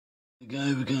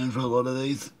Okay, we're going for a lot of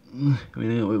these.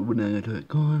 We wouldn't go to it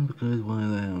corn because why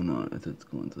the hell not? It's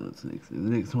corn, so it's next. The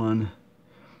next one.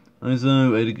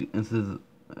 Also, it says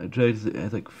I tried it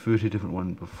has like 30 different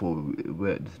ones before.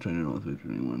 We're just trying to not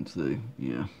 31, so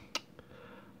yeah.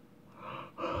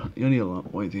 You only a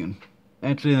lot waiting.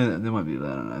 Actually, there might be that.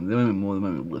 I don't know. There might be more.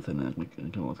 There might be less than that. We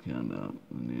can almost count out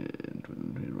in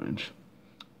the range.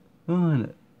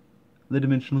 Fine. The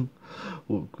dimensional.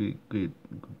 Or great.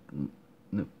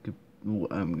 No,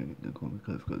 I'm going to call it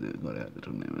because I've got out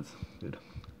the name. It's good.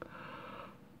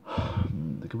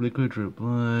 The complete creature of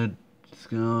blood,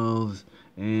 skulls,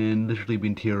 and literally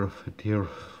been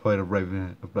terrified of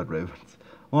blood ravens.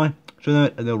 Why? Show them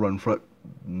it and they'll run for it.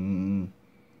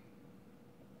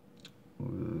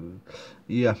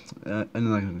 Yeah, and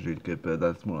then I can shoot good, but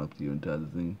that's more up to you and the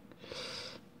thing.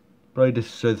 Probably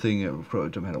just show the thing it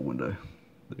probably jump out a window.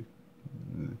 Like,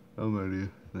 I'm ready.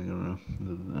 I don't know. I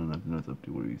don't know. That's up to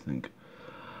you. What do you think?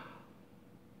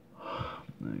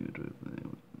 Now you do it.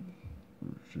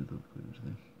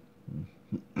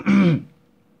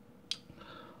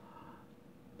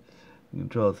 You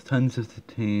control tons of the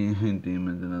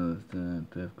demons and others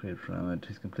to have created trauma.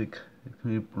 His complete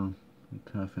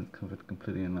defense covered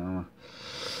completely in armor.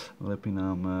 Leaping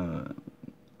armor,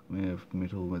 we have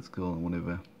metal, red skull, and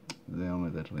whatever. The armor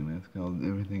is actually red skull.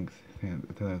 Everything's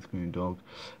a screen dog.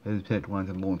 As protect ones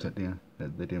and launch that down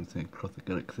at the damn thing across the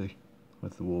galaxy.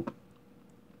 What's the warp?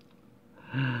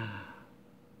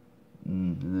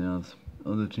 And there's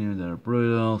other teams that are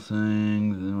brutal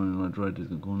things, and like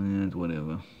droids,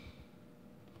 whatever.